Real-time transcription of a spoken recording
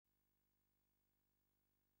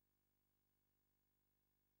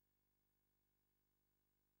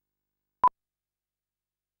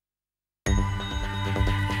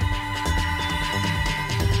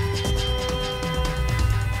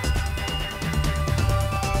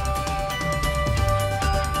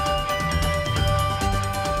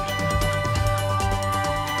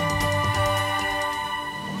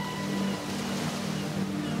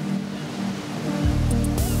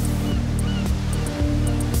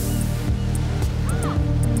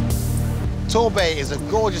Torbay is a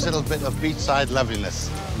gorgeous little bit of beachside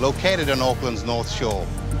loveliness, located on Auckland's North Shore.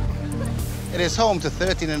 It is home to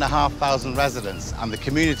 13,500 residents, and the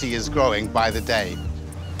community is growing by the day,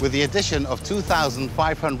 with the addition of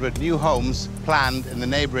 2,500 new homes planned in the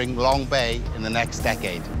neighbouring Long Bay in the next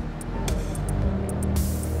decade.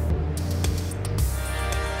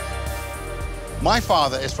 My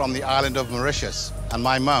father is from the island of Mauritius, and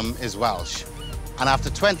my mum is Welsh. And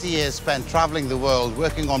after 20 years spent travelling the world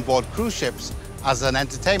working on board cruise ships as an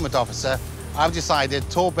entertainment officer, I've decided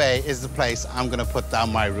Torbay is the place I'm going to put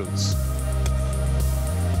down my roots.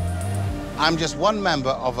 I'm just one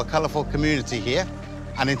member of a colourful community here,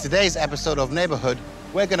 and in today's episode of Neighbourhood,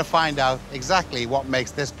 we're going to find out exactly what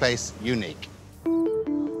makes this place unique.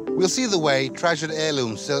 We'll see the way treasured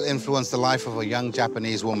heirlooms still influence the life of a young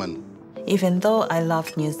Japanese woman. Even though I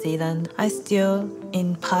love New Zealand, I still,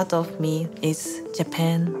 in part of me, is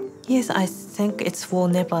Japan. Yes, I think it will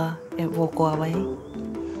never go away.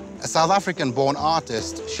 A South African-born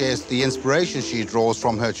artist shares the inspiration she draws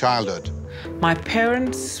from her childhood. My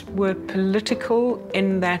parents were political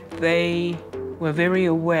in that they were very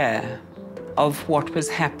aware of what was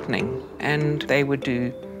happening, and they would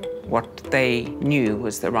do what they knew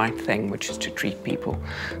was the right thing, which is to treat people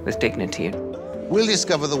with dignity. We'll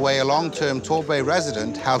discover the way a long-term Torbay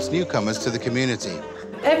resident helps newcomers to the community.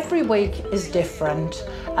 Every week is different.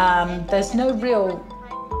 There's no real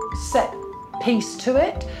set piece to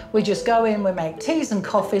it. We just go in, we make teas and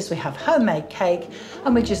coffees, we have homemade cake,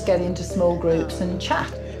 and we just get into small groups and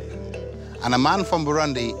chat. And a man from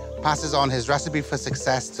Burundi passes on his recipe for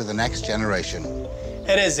success to the next generation.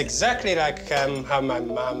 It is exactly like how my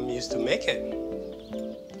mom used to make it.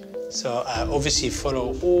 So I obviously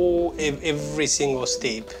follow every single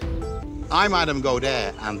step. I'm Adam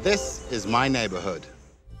Godair, and this is my neighbourhood.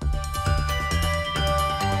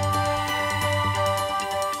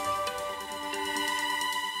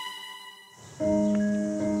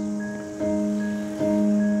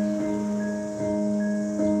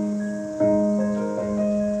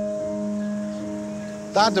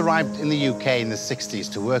 Dad arrived in the UK in the 60s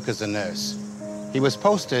to work as a nurse. He was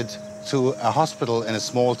posted to a hospital in a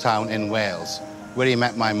small town in Wales, where he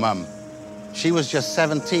met my mum. She was just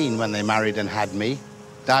 17 when they married and had me.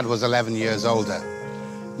 Dad was 11 years older.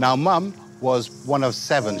 Now, Mum was one of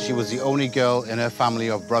 7. She was the only girl in her family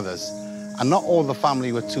of brothers. And not all the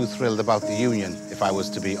family were too thrilled about the union, if I was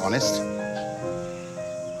to be honest.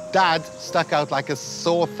 Dad stuck out like a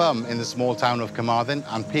sore thumb in the small town of Carmarthen,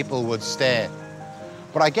 and people would stare.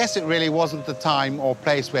 But I guess it really wasn't the time or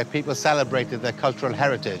place where people celebrated their cultural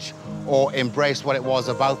heritage or embraced what it was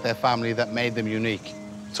about their family that made them unique.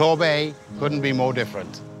 Torbay couldn't be more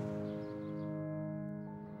different.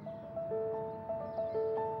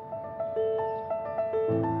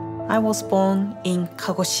 I was born in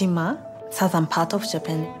Kagoshima, southern part of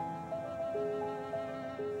Japan.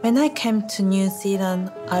 When I came to New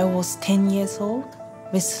Zealand, I was 10 years old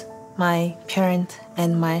with my parents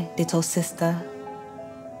and my little sister.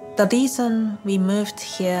 The reason we moved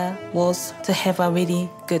here was to have a really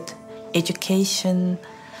good education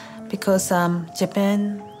because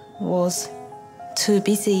Japan was too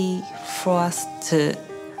busy for us to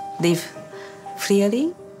live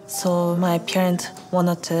freely. So my parents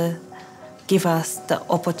wanted to give us the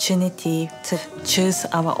opportunity to choose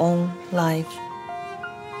our own life.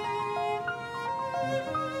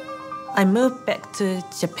 I moved back to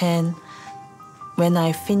Japan when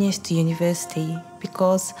I finished university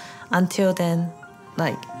because until then,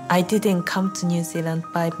 I didn't come to New Zealand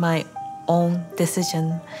by my own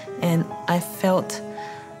decision, and I felt,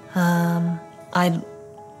 I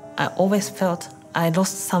always felt I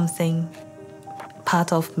lost something,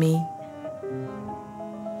 part of me.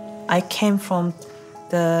 I came from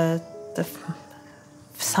the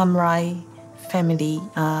samurai family,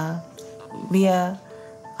 where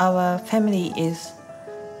our family is,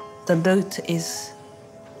 the root is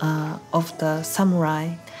of the samurai,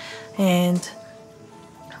 and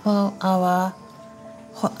well, our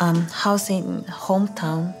house in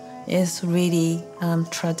hometown is really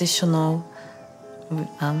traditional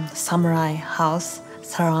samurai house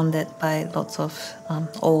surrounded by lots of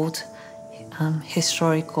old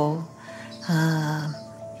historical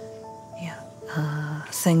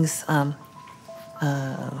things,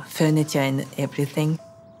 furniture and everything.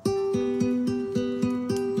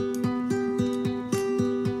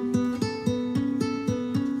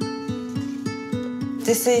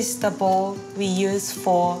 This is the bowl we use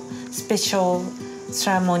for special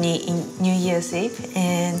ceremony in New Year's Eve,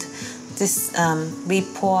 and this we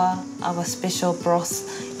pour our special broth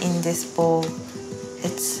in this bowl.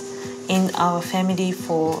 It's in our family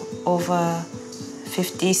for over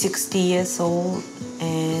 50, 60 years old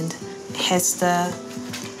and has the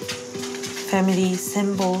family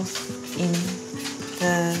symbols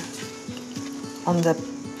on the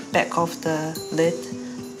back of the lid.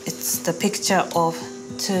 It's the picture of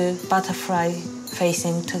two butterflies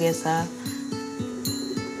facing together.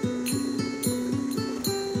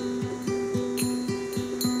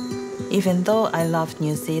 Even though I love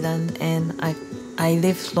New Zealand and I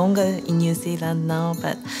live longer in New Zealand now,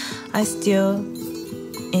 but I still,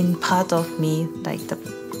 in part of me, like the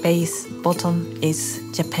bottom is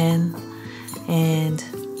Japan. And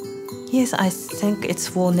yes, I think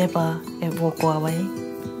it will never go away.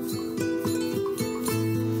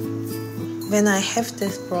 When I have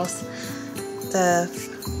this broth, the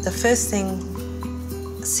first thing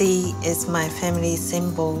I see is my family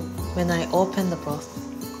symbol when I open the broth.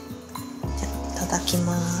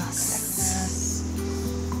 Itadakimasu.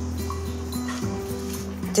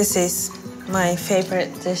 This is my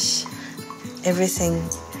favorite dish. Everything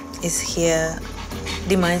is here.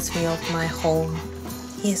 Reminds me of my home.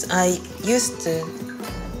 Yes, I used to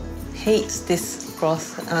hate this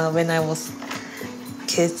broth when I was a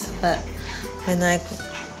kid, but when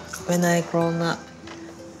I grown up,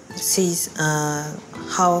 see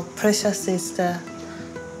how precious is the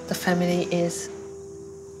family is.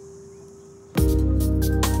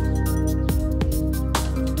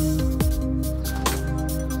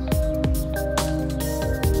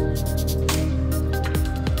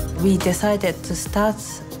 We decided to start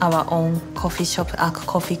our own coffee shop, a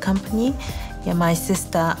coffee company. Yeah, my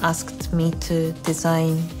sister asked me to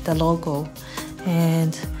design the logo.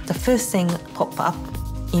 And the first thing popped up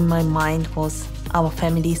in my mind was our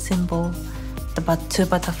family symbol, the two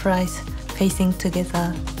butterflies facing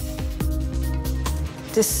together.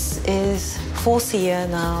 This is 4th year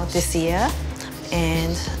now this year.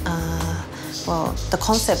 And well, the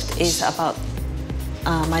concept is about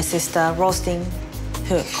my sister roasting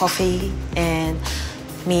her coffee, and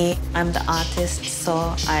me, I'm the artist,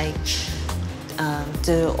 so I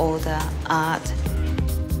do all the art.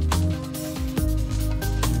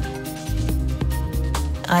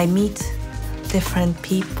 I meet different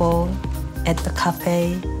people at the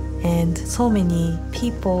cafe, and so many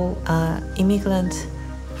people are immigrants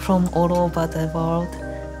from all over the world,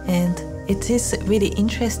 and it is really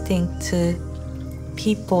interesting to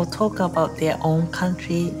people talk about their own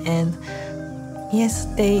country. And yes,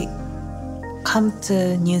 they come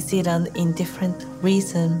to New Zealand in different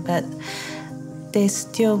reasons, but they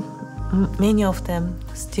still, many of them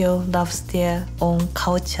still loves their own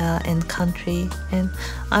culture and country, and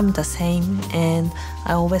I'm the same, and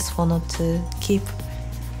I always wanted to keep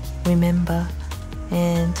remember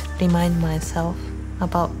and remind myself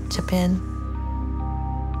about Japan.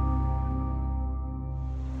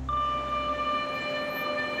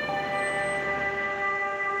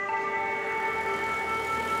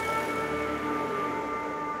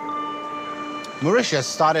 Mauritius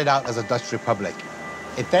started out as a Dutch republic.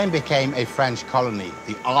 It then became a French colony,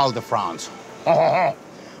 the Isle de France.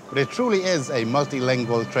 But it truly is a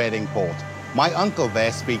multilingual trading port. My uncle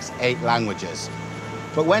there speaks 8 languages.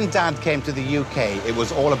 But when Dad came to the UK, it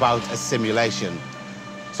was all about assimilation.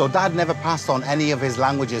 So Dad never passed on any of his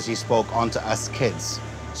languages he spoke on to us kids.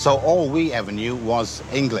 So all we ever knew was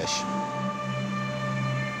English.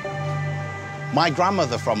 My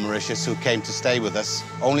grandmother from Mauritius, who came to stay with us,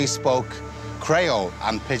 only spoke Creole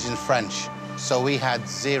and Pidgin French, so we had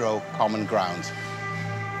 0 common ground.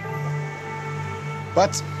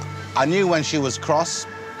 But I knew when she was cross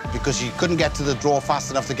because she couldn't get to the drawer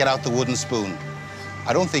fast enough to get out the wooden spoon.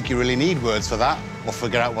 I don't think you really need words for that or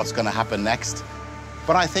figure out what's going to happen next.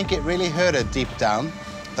 But I think it really hurt her deep down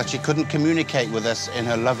that she couldn't communicate with us in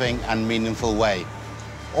her loving and meaningful way,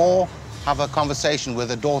 or have a conversation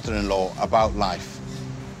with her daughter-in-law about life.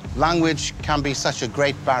 Language can be such a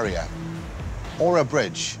great barrier, or a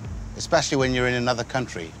bridge, especially when you're in another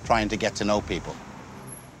country trying to get to know people.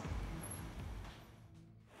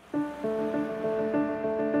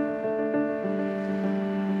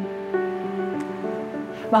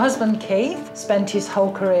 My husband Keith spent his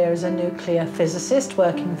whole career as a nuclear physicist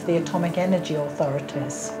working for the Atomic Energy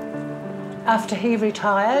Authorities. After he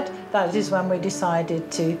retired, that is when we decided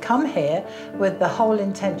to come here with the whole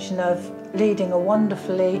intention of leading a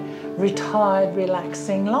wonderfully retired,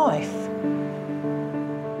 relaxing life.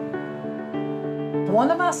 One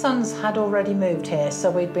of our sons had already moved here, so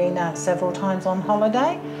we'd been out several times on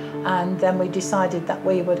holiday, and then we decided that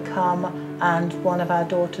we would come, and one of our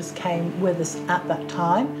daughters came with us at that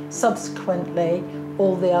time. Subsequently,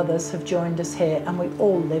 all the others have joined us here, and we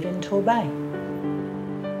all live in Torbay.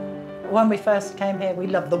 When we first came here, we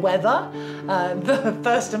loved the weather,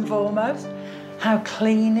 first and foremost. how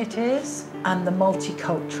clean it is and the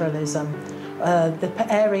multiculturalism. The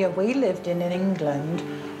area we lived in England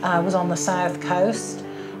was on the south coast,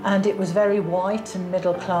 and it was very white and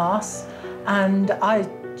middle class, and I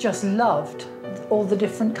just loved all the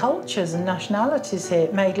different cultures and nationalities here.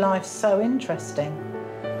 It made life so interesting.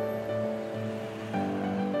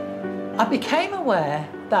 I became aware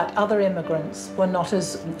that other immigrants were not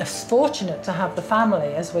as fortunate to have the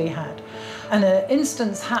family as we had. And an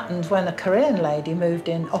instance happened when a Korean lady moved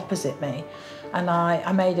in opposite me, and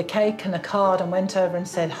I made a cake and a card and went over and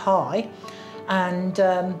said hi. And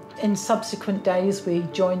in subsequent days, we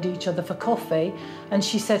joined each other for coffee, and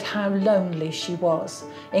she said how lonely she was.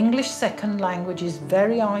 English second language is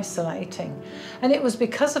very isolating. And it was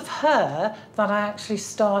because of her that I actually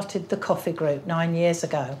started the coffee group 9 years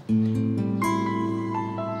ago.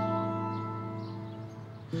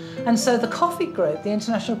 And so the coffee group, the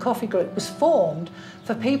International Coffee Group, was formed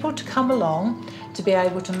for people to come along, to be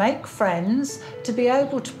able to make friends, to be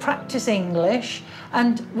able to practice English.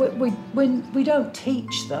 And we don't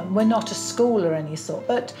teach them, we're not a school or any sort,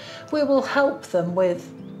 but we will help them with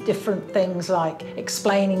different things like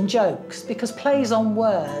explaining jokes, because plays on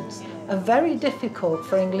words are very difficult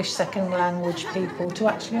for English second language people to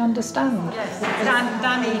actually understand. Yes.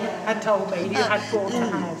 Danny had told me you had bought a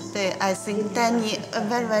house. I think Danny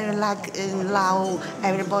very, very like Lao,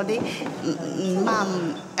 everybody,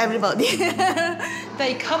 mum, everybody.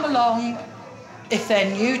 They come along if they're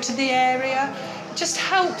new to the area. Just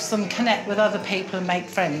helps them connect with other people and make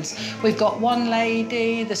friends. We've got one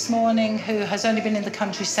lady this morning who has only been in the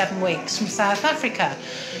country 7 weeks from South Africa.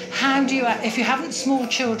 How do you, if you haven't small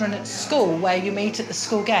children at school where you meet at the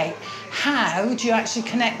school gate, how do you actually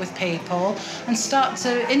connect with people and start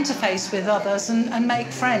to interface with others and make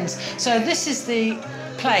friends? So this is the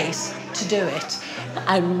place to do it.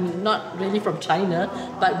 I'm not really from China,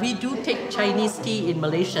 but we do take Chinese tea in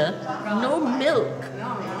Malaysia. No milk.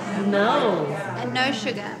 No. And no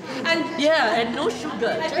sugar. And yeah, and no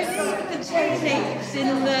sugar. Just the tea leaves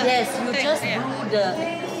in the... Yes, you just brew the...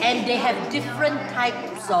 And they have different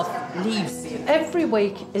types of leaves. Every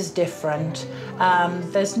week is different.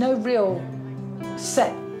 There's no real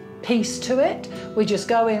set piece to it. We just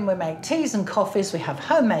go in, we make teas and coffees, we have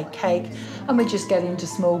homemade cake, and we just get into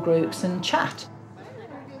small groups and chat.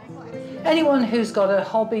 Anyone who's got a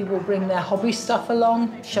hobby will bring their hobby stuff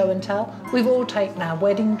along, show and tell. We've all taken our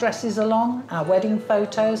wedding dresses along, our wedding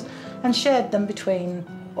photos, and shared them between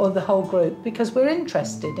the whole group because we're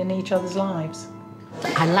interested in each other's lives.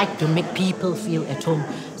 I like to make people feel at home.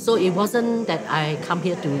 So it wasn't that I come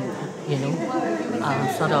here to, you know,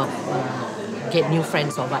 get new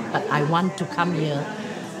friends or what, but I want to come here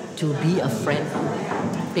to be a friend.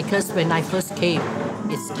 Because when I first came,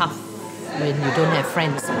 it's tough when you don't have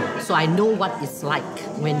friends. So I know what it's like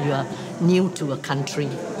when you're new to a country.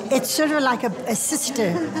 It's sort of like a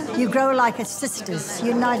sister. You grow like a sisters,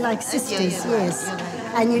 unite like sisters, yes.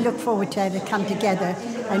 And you look forward to come together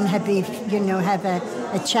and have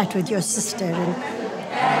a chat with your sister. And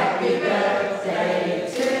happy birthday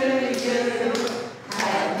to you.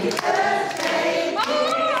 Happy birthday to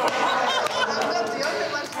you.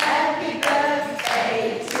 Happy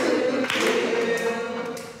birthday to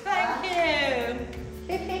you. Thank you.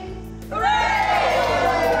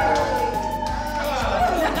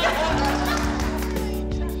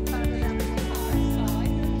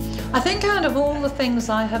 I think out of all the things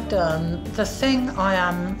I have done, the thing I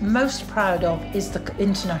am most proud of is the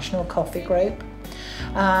International Coffee Group.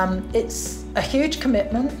 It's a huge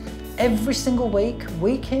commitment every single week,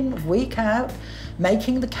 week in, week out,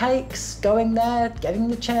 making the cakes, going there, getting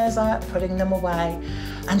the chairs out, putting them away.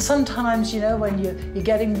 And sometimes, you know, when you're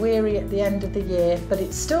getting weary at the end of the year, but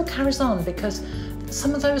it still carries on because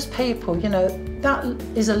some of those people, you know, that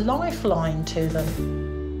is a lifeline to them.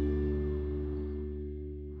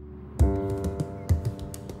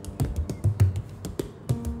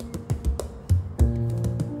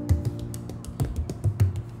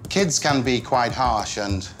 Kids can be quite harsh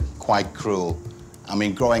and quite cruel. I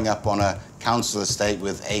mean, growing up on a council estate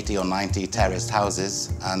with 80 or 90 terraced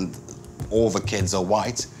houses and all the kids are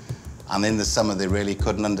white, and in the summer they really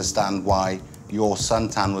couldn't understand why your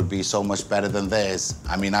suntan would be so much better than theirs.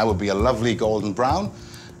 I mean, I would be a lovely golden brown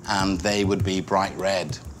and they would be bright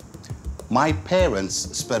red. My parents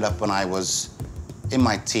split up when I was in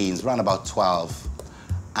my teens, around about 12,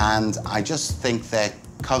 and I just think their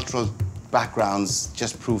cultural backgrounds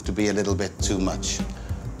just proved to be a little bit too much.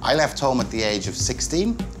 I left home at the age of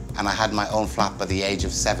 16 and I had my own flat by the age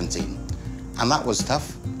of 17. And that was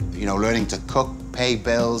tough, you know, learning to cook, pay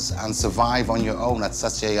bills and survive on your own at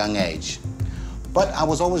such a young age. But I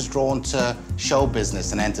was always drawn to show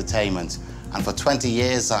business and entertainment. And for 20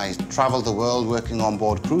 years, I traveled the world working on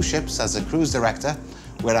board cruise ships as a cruise director,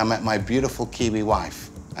 where I met my beautiful Kiwi wife,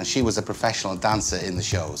 and she was a professional dancer in the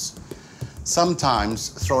shows. Sometimes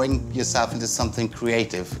throwing yourself into something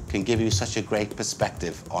creative can give you such a great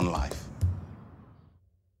perspective on life.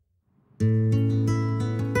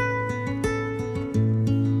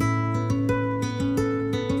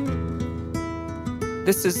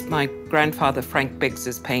 This is my grandfather Frank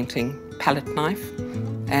Biggs's painting, Palette Knife,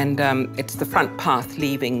 and it's the front path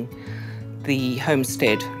leaving the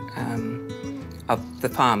homestead of the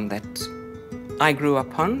farm that I grew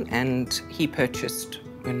up on and he purchased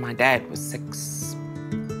when my dad was 6.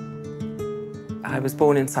 I was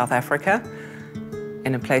born in South Africa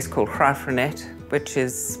in a place called Graaff-Reinet, which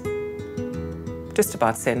is just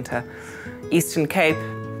about centre. Eastern Cape,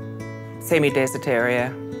 semi-desert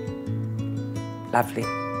area, lovely.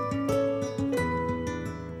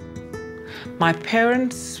 My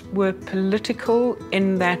parents were political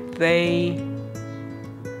in that they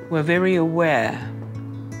were very aware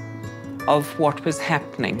of what was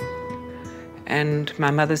happening. And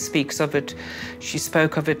my mother speaks of it, she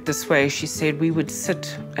spoke of it this way. She said we would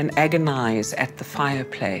sit and agonize at the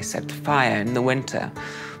fireplace, at the fire in the winter,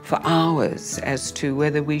 for hours as to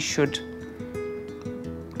whether we should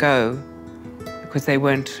go, because they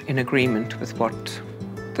weren't in agreement with what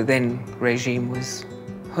the then regime was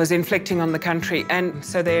inflicting on the country. And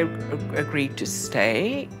so they agreed to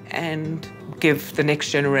stay and give the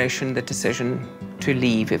next generation the decision to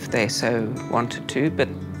leave if they so wanted to, but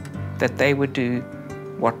that they would do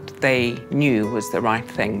what they knew was the right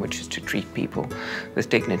thing, which is to treat people with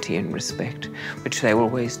dignity and respect, which they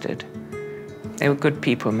always did. They were good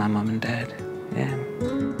people, my mum and dad, yeah.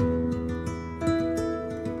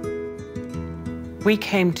 We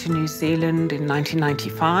came to New Zealand in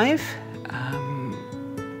 1995,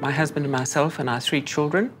 my husband and myself and our 3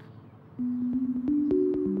 children.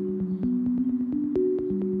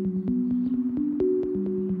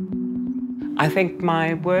 I think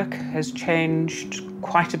my work has changed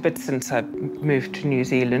quite a bit since I moved to New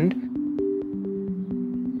Zealand.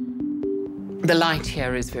 The light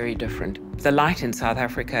here is very different. The light in South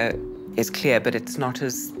Africa is clear, but it's not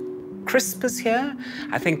as crisp as here.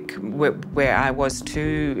 I think where I was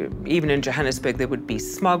too, even in Johannesburg, there would be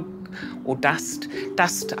smog or dust.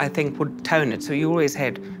 Dust, I think, would tone it, so you always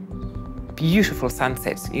had beautiful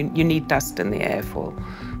sunsets. You need dust in the air for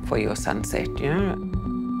your sunset, you know?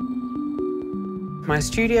 My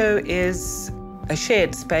studio is a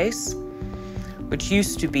shared space, which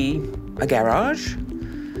used to be a garage,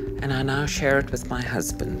 and I now share it with my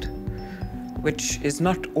husband, which is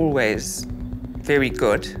not always very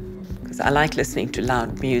good, because I like listening to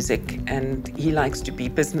loud music, and he likes to be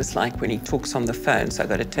businesslike when he talks on the phone, so I've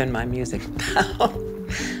got to turn my music down.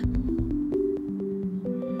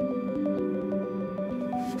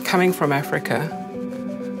 Coming from Africa,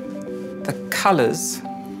 the colours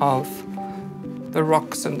of the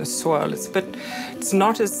rocks and the soil, it's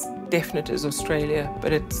not as definite as Australia,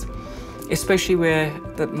 but it's, especially where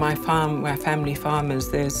my family farm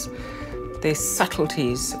is, there's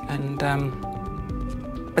subtleties, and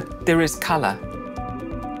but there is colour.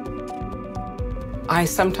 I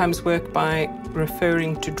sometimes work by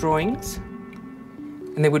referring to drawings,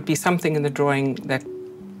 and there would be something in the drawing that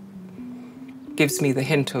gives me the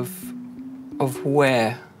hint of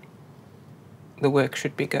where the work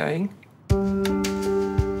should be going.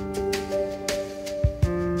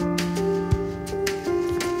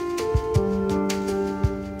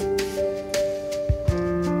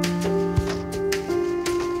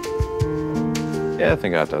 Yeah, I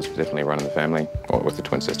think art does definitely run in the family, with the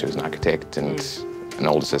twin sister who's an architect and an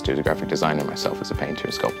older sister who's a graphic designer, myself as a painter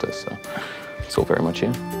and sculptor, so it's all very much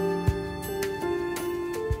here.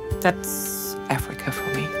 That's Africa for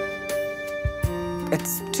me.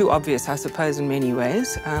 It's too obvious, I suppose, in many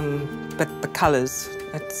ways, but the colours,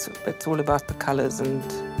 it's all about the colours and,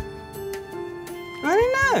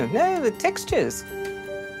 I don't know, the textures.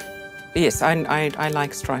 Yes, I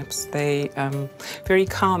like stripes. They very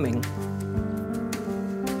calming.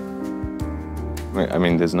 I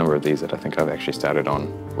mean, there's a number of these that I think I've actually started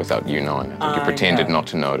on without you knowing. I think you pretended not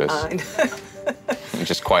to notice. And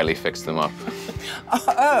just quietly fixed them up.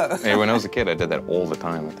 Oh. Yeah, when I was a kid, I did that all the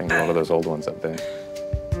time. I think a lot of those old ones up there.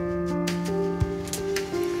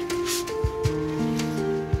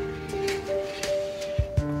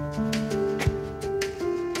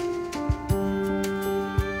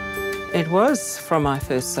 It was from my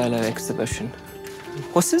first solo exhibition.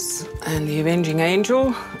 Horses and the Avenging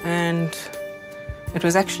Angel, and it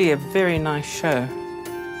was actually a very nice show.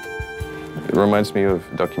 It reminds me of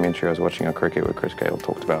a documentary I was watching on cricket where Chris Gale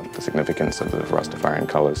talked about the significance of the Rastafarian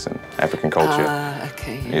colours in African culture.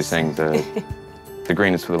 Okay. Yes. He was saying the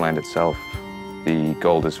green is for the land itself, the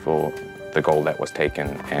gold is for the gold that was taken,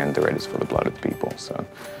 and the red is for the blood of the people. So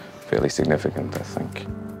fairly significant, I think.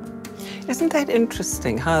 Isn't that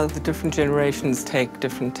interesting, how the different generations take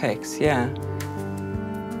different takes? Yeah.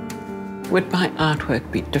 Would my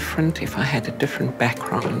artwork be different if I had a different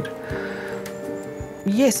background?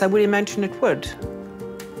 Yes, I would imagine it would.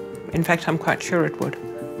 In fact, I'm quite sure it would.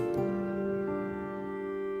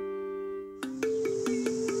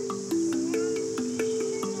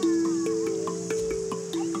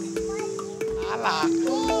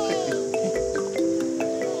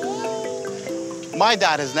 My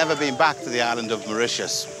dad has never been back to the island of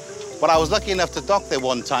Mauritius, but I was lucky enough to dock there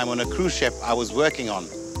one time on a cruise ship I was working on.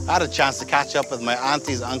 I had a chance to catch up with my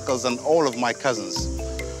aunties, uncles, and all of my cousins.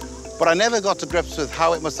 But I never got to grips with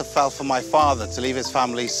how it must have felt for my father to leave his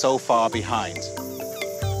family so far behind.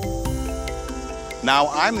 Now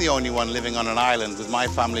I'm the only one living on an island with my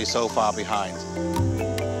family so far behind.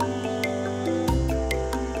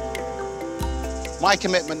 My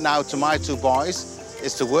commitment now to my two boys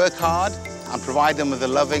is to work hard and provide them with a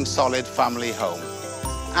loving, solid family home,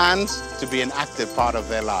 and to be an active part of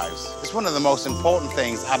their lives. It's one of the most important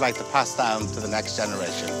things I'd like to pass down to the next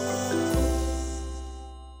generation.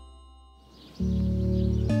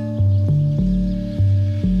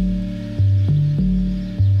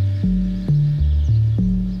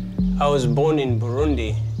 I was born in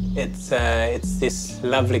Burundi. It's this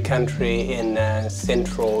lovely country in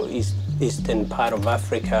eastern part of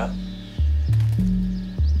Africa.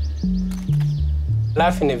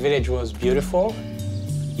 Life in the village was beautiful.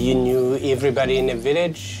 You knew everybody in the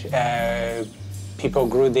village. People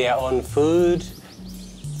grew their own food.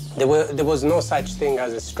 There was no such thing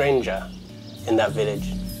as a stranger in that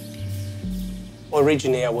village.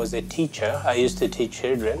 Originally, I was a teacher. I used to teach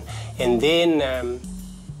children. And then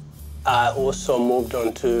I also moved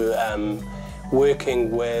on to working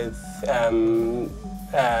with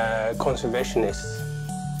conservationists.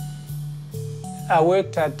 I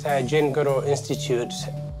worked at Jane Goodall Institute.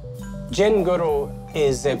 Jane Goodall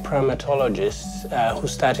is a primatologist who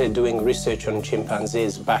started doing research on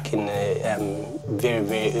chimpanzees back in the very,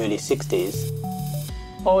 very early 60s.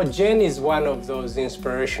 Oh, Jane is one of those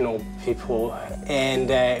inspirational people, and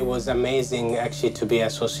it was amazing actually to be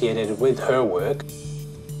associated with her work.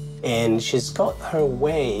 And she's got her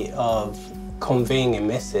way of conveying a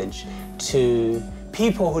message to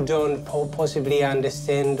people who don't possibly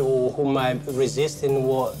understand or who might resist in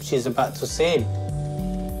what she's about to say.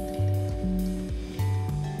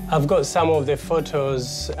 I've got some of the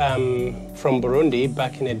photos from Burundi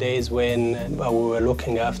back in the days when we were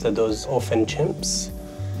looking after those orphan chimps.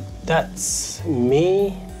 That's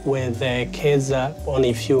me with Keza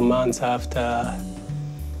only a few months after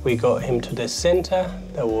we got him to the center.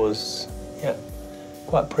 That was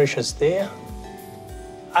quite precious there.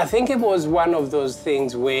 I think it was one of those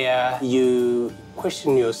things where you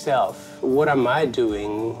question yourself, what am I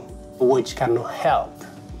doing which can help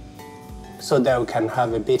so that we can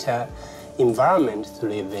have a better environment to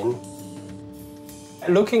live in?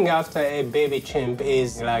 Looking after a baby chimp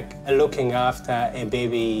is like looking after a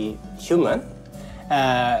baby human,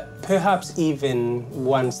 perhaps even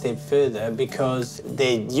one step further, because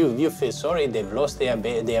you feel sorry, they've lost their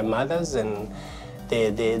mothers and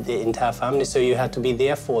the entire family, so you had to be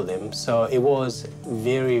there for them. So it was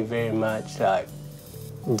very, very much like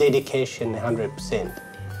dedication, 100%.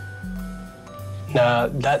 Now,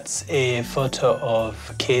 that's a photo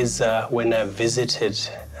of Keza when I visited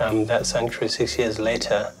that sanctuary 6 years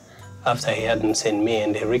later, after he hadn't seen me,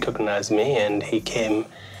 and he recognized me, and he came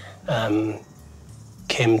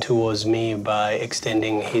towards me by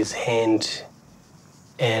extending his hand,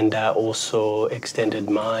 and I also extended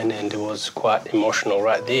mine, and it was quite emotional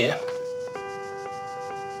right there.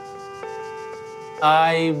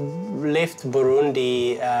 I left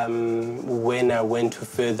Burundi when I went to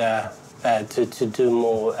further to do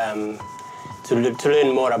more, to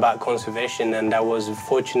learn more about conservation, and I was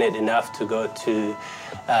fortunate enough to go to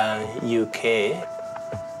UK.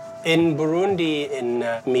 In Burundi in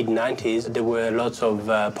mid-90s, there were lots of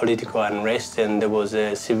political unrest, and there was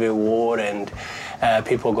a civil war, and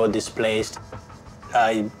people got displaced.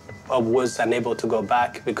 I was unable to go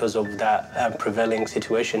back because of that prevailing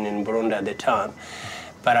situation in Burundi at the time.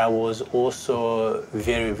 But I was also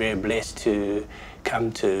very, very blessed to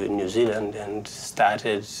come to New Zealand and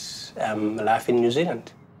started life in New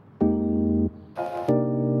Zealand.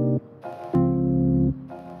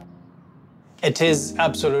 It is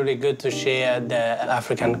absolutely good to share the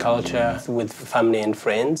African culture with family and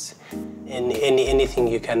friends. And anything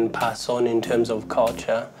you can pass on in terms of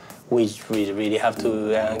culture, we really have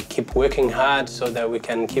to keep working hard so that we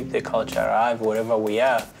can keep the culture alive wherever we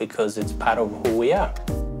are, because it's part of who we are.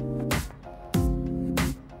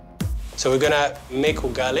 So we're gonna make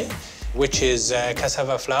ugali, which is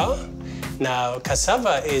cassava flour. Now,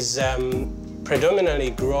 cassava is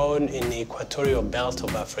predominantly grown in the equatorial belt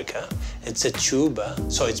of Africa. It's a tuber,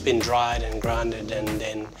 so it's been dried and grounded and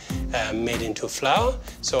then made into flour.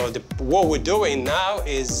 So what we're doing now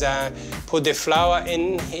is put the flour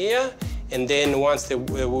in here, and then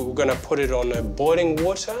we're gonna put it on boiling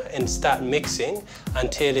water and start mixing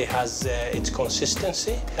until it has its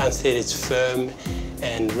consistency, until it's firm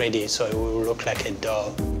and ready, so it will look like a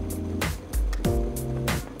dough.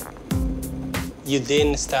 You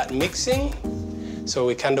then start mixing, so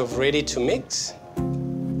we're kind of ready to mix.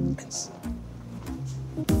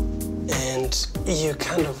 And you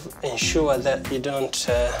kind of ensure that you don't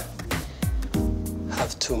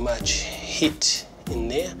have too much heat in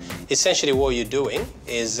there. Essentially what you're doing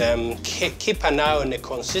is keep an eye on the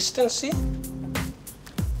consistency.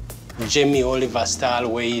 Jamie Oliver style,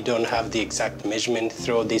 where you don't have the exact measurement,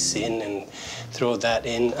 throw this in and throw that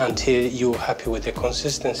in until you're happy with the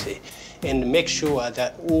consistency. And make sure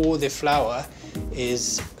that all the flour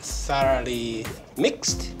is thoroughly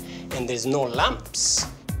mixed and there's no lumps.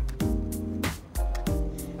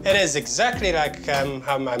 It is exactly like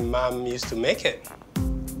how my mom used to make it.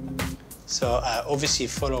 So I obviously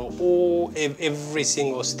follow every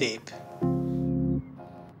single step.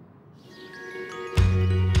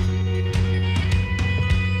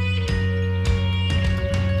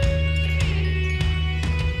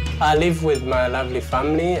 I live with my lovely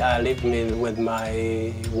family. I live with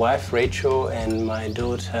my wife, Rachel, and my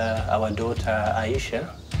daughter, our daughter, Aisha.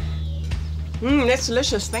 That's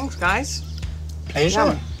delicious. Thanks, guys.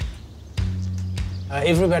 Pleasure.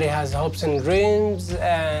 Everybody has hopes and dreams,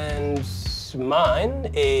 and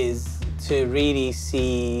mine is to really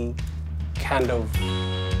see kind of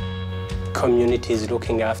communities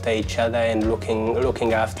looking after each other and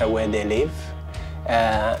looking after where they live,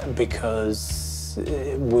 because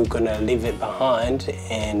we're gonna leave it behind,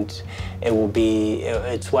 and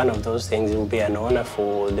it's one of those things. It will be an honor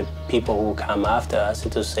for the people who come after us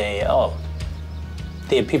to say, oh,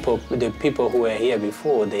 the people who were here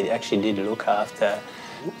before, they actually did look after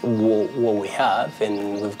what we have,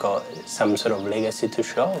 and we've got some sort of legacy to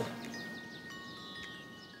show.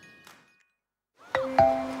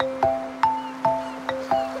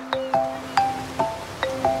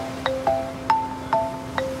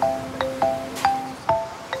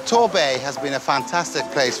 Torbay has been a fantastic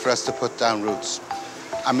place for us to put down roots.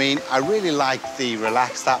 I mean, I really like the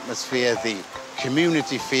relaxed atmosphere, the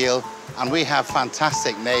community feel, and we have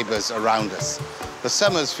fantastic neighbours around us. The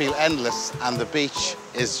summers feel endless, and the beach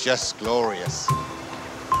is just glorious.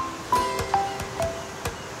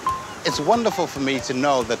 It's wonderful for me to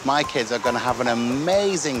know that my kids are going to have an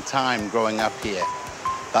amazing time growing up here,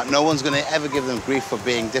 that no one's going to ever give them grief for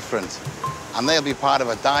being different, and they'll be part of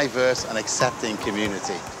a diverse and accepting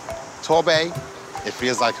community. Torbay, it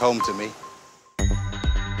feels like home to me.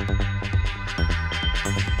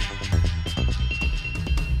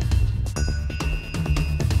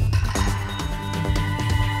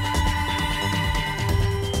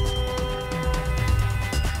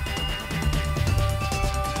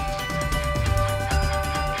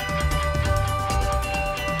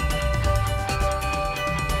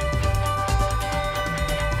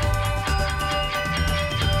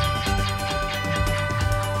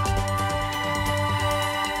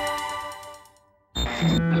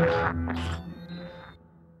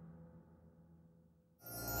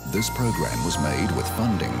 This program was made with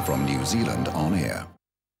funding from New Zealand On Air.